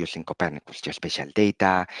for use in Copernicus, geospatial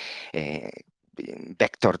data,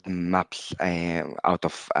 vectored maps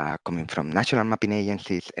coming from national mapping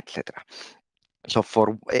agencies, etc. So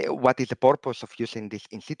for what is the purpose of using this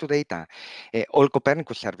in situ data? All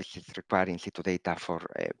Copernicus services require in situ data for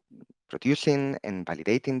producing and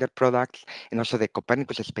validating their products, and also the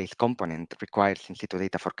Copernicus Space component requires in situ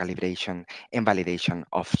data for calibration and validation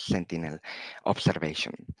of Sentinel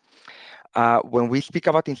observation. When we speak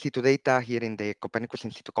about in situ data here in the Copernicus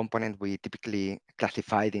in situ component, we typically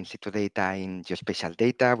classify the in situ data in geospatial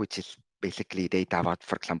data, which is basically data about,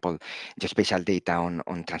 for example, geospatial data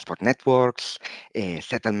on transport networks,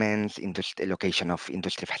 settlements, location of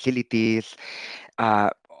industry facilities.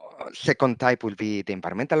 Second type will be the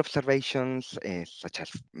environmental observations, such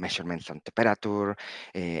as measurements on temperature,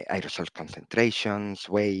 aerosol concentrations,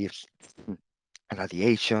 waves,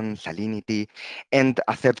 radiation, salinity, and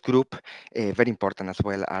a third group, very important as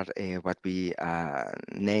well, are what we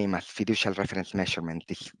name as fiducial reference measurement.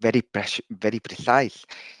 This very precise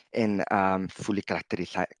and fully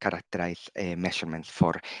characterized measurements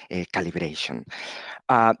for calibration.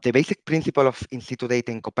 The basic principle of in situ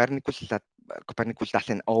data in Copernicus is that Copernicus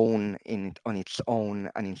doesn't own on its own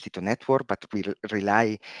an in situ network, but we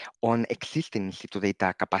rely on existing in situ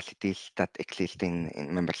data capacities that exist in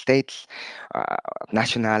member states,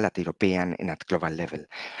 national, at European, and at global level.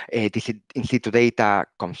 This in situ data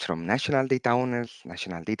comes from national data owners,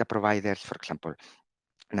 national data providers, for example,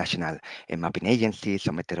 national mapping agencies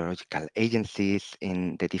or meteorological agencies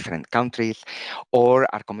in the different countries, or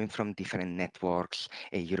are coming from different networks,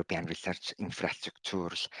 European research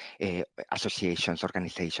infrastructures, associations,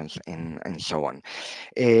 organizations, and so on.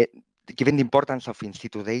 Given the importance of in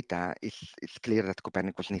situ data, it's clear that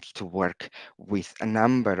Copernicus needs to work with a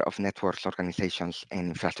number of networks, organizations, and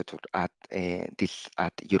infrastructure at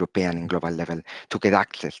European and global level to get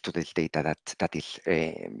access to this data that is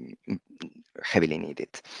heavily needed.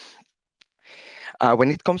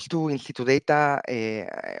 When it comes to in situ data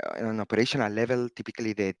on an operational level,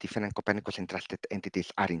 typically the different Copernicus entrusted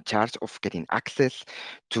entities are in charge of getting access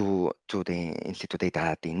to the in situ data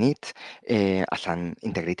that they need as an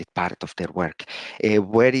integrated part of their work.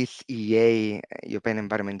 Where is EEA, European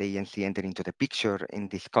Environment Agency, enter into the picture in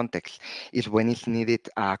this context is when it's needed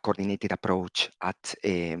a coordinated approach at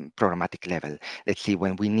a programmatic level. Let's see,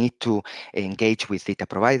 when we need to engage with data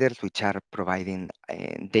providers, which are providing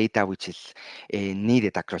data which is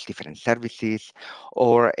needed across different services,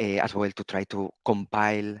 or as well to try to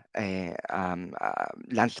compile a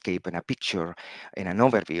landscape and a picture and an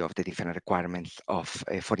overview of the different requirements of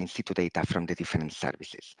for in situ data from the different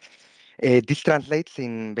services. This translates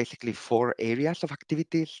in basically 4 areas of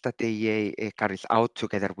activities that the EA carries out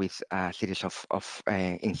together with a series of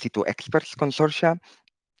in situ experts consortia.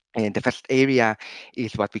 The first area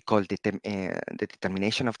is what we call the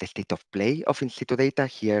determination of the state of play of in situ data.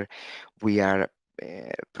 Here we are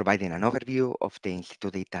providing an overview of the in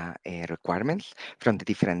situ data requirements from the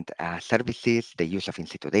different services, the use of in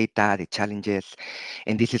situ data, the challenges,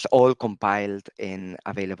 and this is all compiled and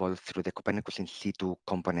available through the Copernicus in situ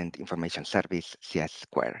component information service,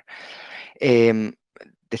 CS2.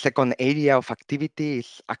 The second area of activity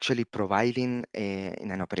is actually providing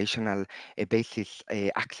in an operational basis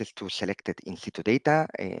access to selected in situ data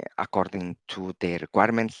according to the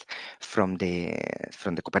requirements from the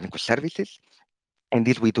Copernicus services. And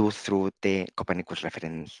this we do through the Copernicus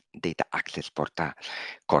Reference Data Access Portal,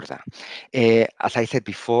 CORDA. As I said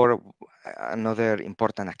before, another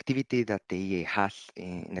important activity that the EA has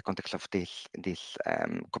in the context of this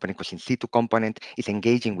Copernicus in situ component is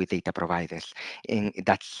engaging with data providers, and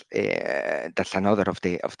that's another of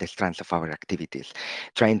the strands of our activities,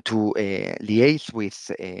 trying to liaise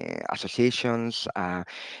with associations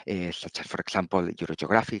such as, for example,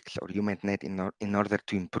 Eurogeographics or UMedNet in order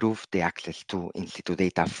to improve the access to in situ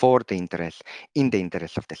data in the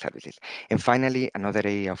interest of the services. And finally, another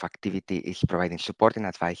area of activity is providing support and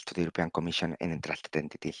advice to the European Commission and entrusted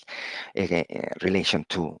entities in relation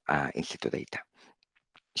to in situ data.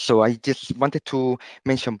 So I just wanted to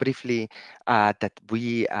mention briefly that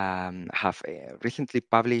we have recently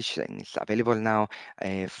published, and it's available now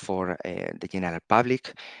for the general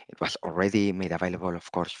public. It was already made available, of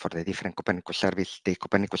course, for the different Copernicus service, the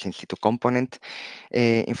Copernicus in situ component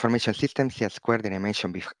information system, CS2, that I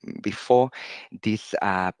mentioned before. This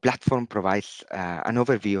platform provides an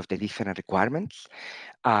overview of the different requirements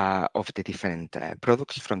of the different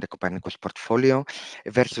products from the Copernicus portfolio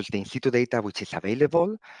versus the in situ data which is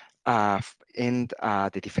available and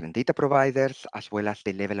the different data providers, as well as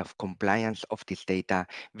the level of compliance of this data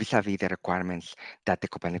vis-a-vis the requirements that the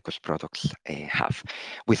Copernicus products have.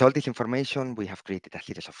 With all this information, we have created a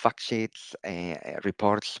series of fact sheets,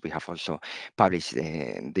 reports. We have also published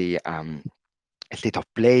the state of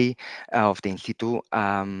play of the in situ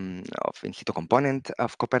component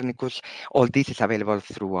of Copernicus. All this is available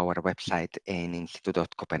through our website in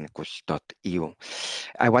in-situ.copernicus.eu.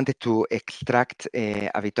 I wanted to extract a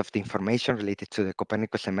bit of the information related to the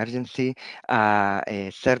Copernicus emergency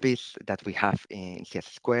service that we have in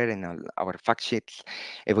CS Square and all our fact sheets.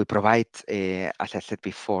 We provide, as I said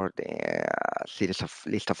before, the series of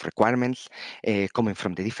list of requirements coming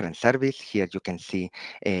from the different service. Here you can see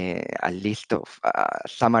a list of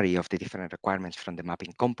summary of the different requirements from the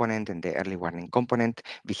mapping component and the early warning component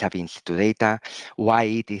vis-a-vis in situ data, why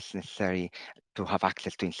it is necessary to have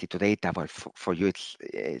access to in situ data. Well, for you,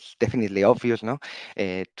 it's definitely obvious, no?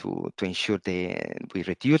 To ensure we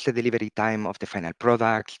reduce the delivery time of the final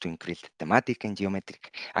products, to increase thematic and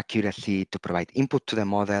geometric accuracy, to provide input to the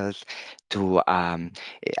models, to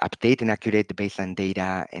update and accurate the baseline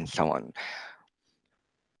data, and so on.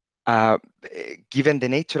 Given the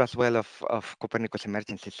nature as well of Copernicus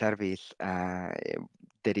Emergency Service,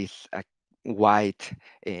 there is a wide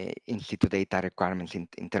in situ data requirements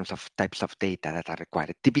in terms of types of data that are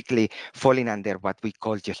required, typically falling under what we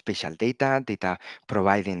call geospatial data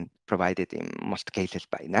provided in most cases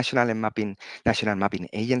by national mapping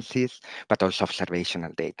agencies, but also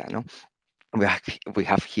observational data. No? We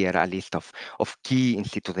have here a list of key in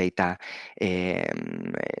situ data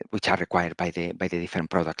which are required by the different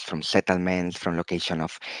products, from settlements, from location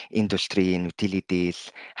of industry and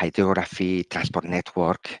utilities, hydrography, transport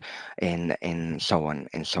network, and so on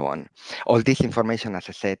and so on. All this information, as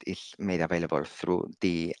I said, is made available through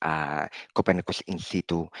the Copernicus in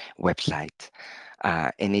situ website.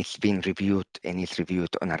 And it's been reviewed and is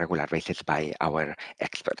reviewed on a regular basis by our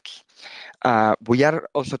experts. We are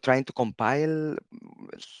also trying to compile,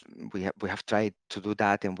 we have tried to do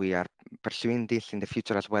that, and we are pursuing this in the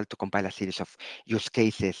future as well, to compile a series of use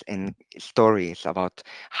cases and stories about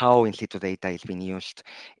how in situ data is being used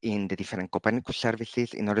in the different Copernicus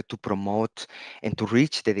services in order to promote and to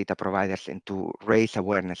reach the data providers and to raise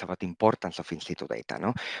awareness about the importance of in situ data.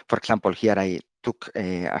 No? For example, here I took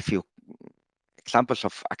a few examples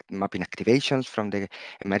of mapping activations from the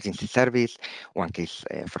emergency service. One case,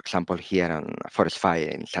 for example, here on a forest fire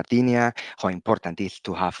in Sardinia, how important it is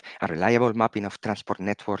to have a reliable mapping of transport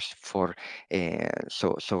networks for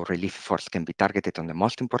so relief efforts can be targeted on the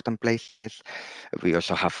most important places. We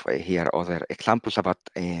also have here other examples about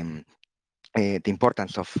the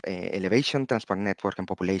importance of elevation, transport network, and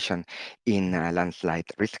population in landslide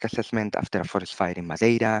risk assessment after a forest fire in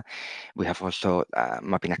Madeira. We have also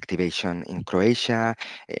mapping activation in Croatia,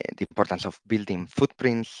 the importance of building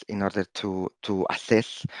footprints in order to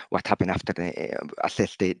assess what happened after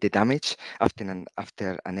assess the damage after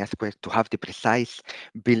an earthquake, to have the precise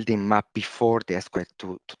building map before the earthquake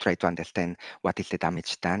to try to understand what is the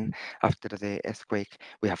damage done after the earthquake.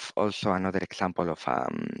 We have also another example of a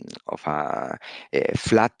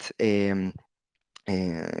flood in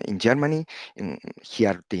Germany.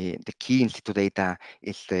 Here, the key in situ data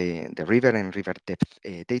is the river and river depth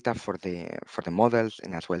data for the models,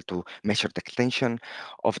 and as well to measure the extension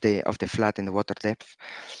of the flood and the water depth.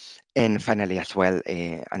 And finally, as well,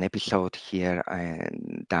 an episode here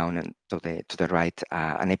down to the right,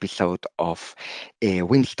 an episode of a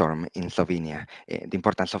windstorm in Slovenia, the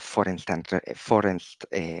importance of forest stand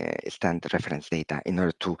reference data in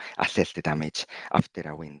order to assess the damage after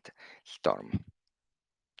a windstorm.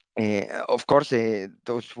 Of course,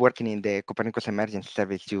 those working in the Copernicus Emergency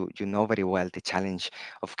Service, you know very well the challenge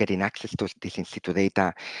of getting access to this in situ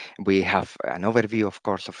data. We have an overview, of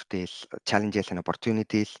course, of these challenges and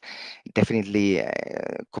opportunities. Definitely,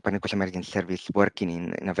 Copernicus Emergency Service working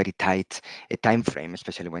in a very tight time frame,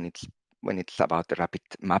 especially when it's about the rapid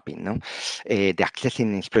mapping. No? The accessing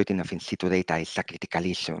and exploiting of in situ data is a critical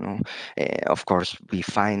issue. No? Of course, we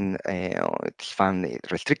find it's found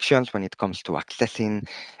restrictions when it comes to accessing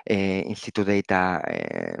in situ data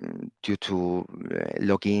due to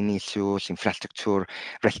login issues, infrastructure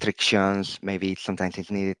restrictions. Maybe sometimes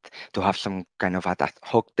it's needed to have some kind of ad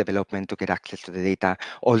hoc development to get access to the data.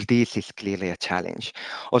 All this is clearly a challenge.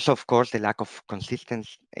 Also, of course, the lack of consistent,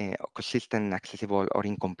 accessible, or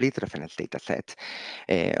incomplete reference data set.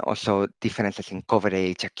 Also, differences in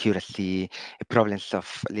coverage, accuracy, problems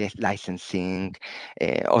of licensing.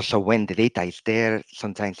 Also, when the data is there,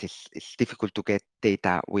 sometimes it's difficult to get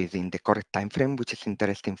data within the correct time frame, which is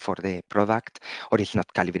interesting for the product, or it's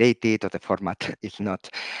not calibrated, or the format is not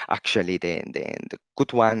actually the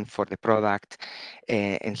good one for the product,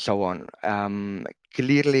 and so on.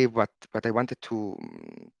 Clearly, what I wanted to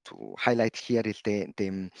highlight here is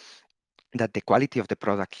the that the quality of the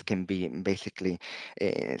products can be basically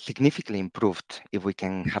significantly improved if we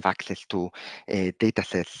can have access to data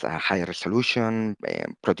sets, higher resolution,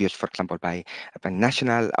 produced, for example, by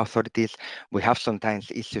national authorities. We have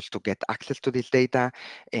sometimes issues to get access to this data,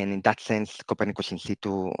 and in that sense, Copernicus in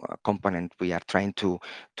situ component, we are trying to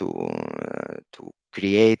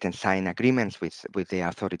create and sign agreements with the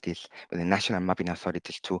authorities, with the national mapping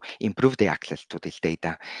authorities, to improve the access to this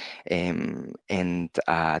data, and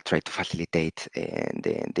try to facilitate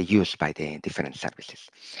the use by the different services.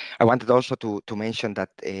 I wanted also to mention that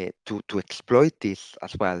to exploit this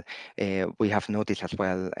as well, we have noticed as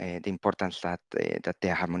well the importance that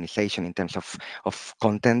the harmonization in terms of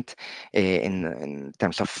content, in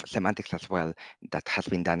terms of semantics as well, that has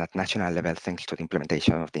been done at national level thanks to the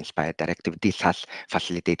implementation of the Inspire directive. This has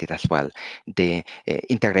facilitated as well the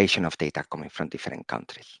integration of data coming from different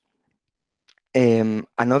countries.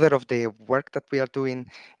 Another of the work that we are doing,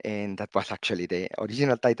 and that was actually the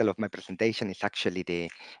original title of my presentation, is actually the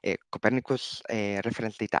Copernicus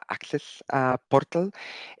Reference Data Access portal.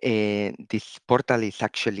 This portal is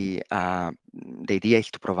actually, the idea is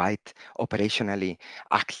to provide operational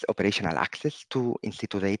access to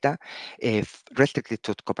in-situ data, restricted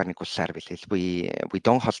to Copernicus services. We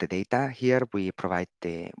don't host the data here. We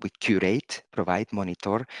curate,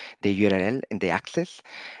 monitor the URL and the access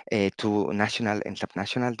to national and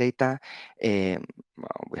subnational data.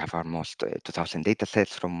 We have almost 2,000 data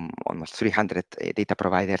sets from almost 300 data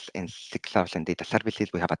providers and 6,000 data services.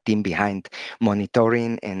 We have a team behind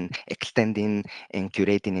monitoring and extending and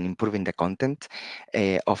curating and improving the content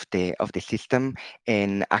of the system.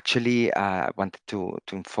 And actually, I wanted to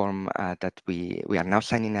inform that we are now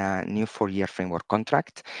signing a new 4-year framework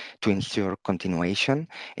contract to ensure continuation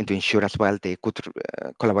and to ensure as well the good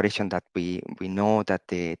collaboration that we know that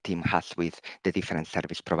the team has with the different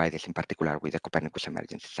service providers, in particular with the Copernicus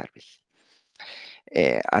Emergency Service.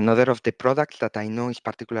 Another of the products that I know is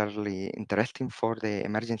particularly interesting for the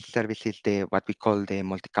emergency service is what we call the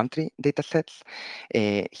multi-country data sets.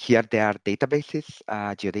 Here there are databases,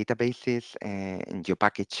 geodatabases, in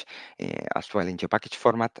GeoPackage, as well in GeoPackage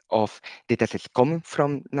format, of data sets coming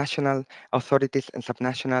from national authorities and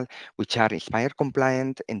subnational, which are Inspire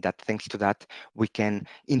compliant, and that thanks to that we can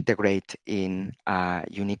integrate in a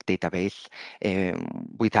unique database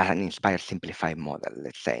with an Inspire simplified model,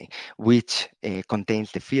 let's say, which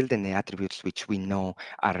contains the field and the attributes which we know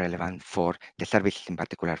are relevant for the services, in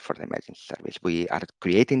particular for the emergency service. We are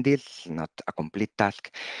creating this, not a complete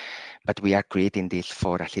task, but we are creating this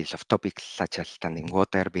for a series of topics such as standing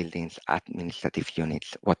water, buildings, administrative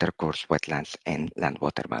units, watercourse, wetlands, and land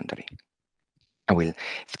water boundary. I will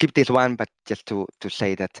skip this one, but just to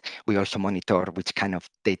say that we also monitor which kind of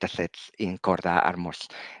data sets in CORDA are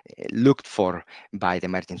most looked for by the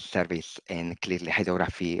emergency service, and clearly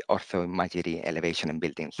hydrography, orthoimagery, elevation, and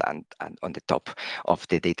buildings, and on the top of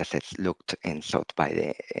the data sets looked and sought by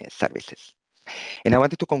the services. And I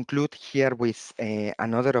wanted to conclude here with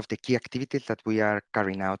another of the key activities that we are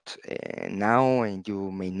carrying out now, and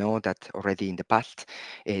you may know that already in the past,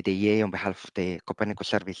 the EA on behalf of the Copernicus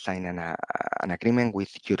service signed an agreement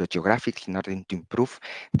with Eurogeographics in order to improve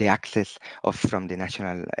the access from the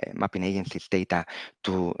national mapping agencies data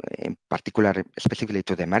to, in particular, specifically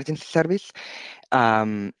to the emergency service.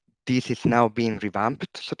 This is now being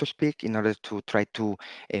revamped, so to speak, in order to try to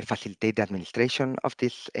facilitate the administration of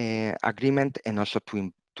this agreement, and also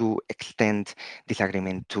to extend this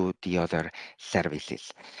agreement to the other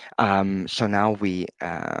services. So now we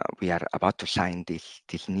are about to sign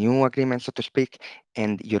this new agreement, so to speak,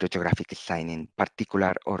 and Eurogeographic is signing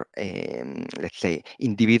particular, or let's say,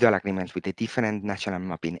 individual agreements with the different national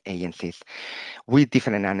mapping agencies, with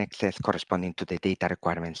different annexes corresponding to the data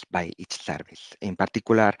requirements by each service. In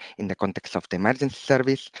particular, in the context of the emergency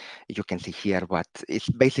service, you can see here what is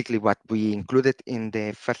basically what we included in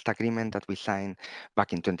the first agreement that we signed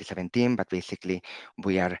back in 2017, but basically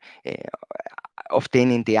we are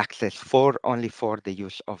obtaining the access only for the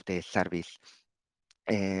use of the service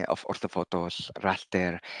of orthophotos,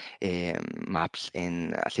 raster maps,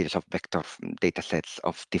 and a series of vector data sets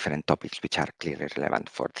of different topics which are clearly relevant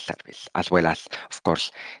for the service, as well as, of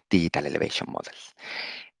course, digital elevation models.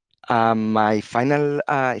 My final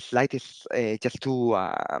slide is just to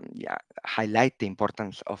highlight the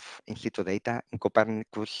importance of in-situ data in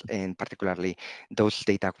Copernicus, and particularly those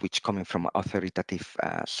data which coming from authoritative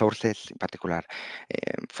sources, in particular,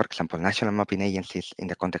 for example, national mapping agencies in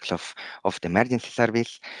the context of the emergency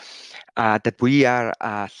service, that we are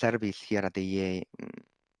a service here at the EA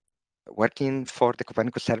working for the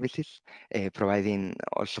Copernicus services, providing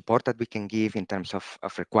all support that we can give in terms of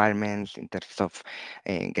requirements, in terms of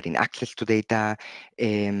getting access to data,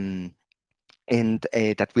 and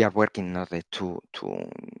that we are working in order to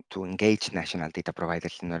engage national data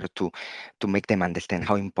providers in order to make them understand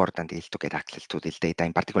how important it is to get access to this data,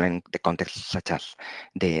 in particular in the context such as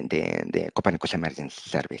the Copernicus Emergency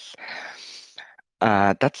Service.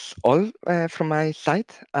 That's all from my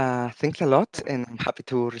side. Thanks a lot, and I'm happy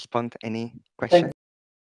to respond to any questions.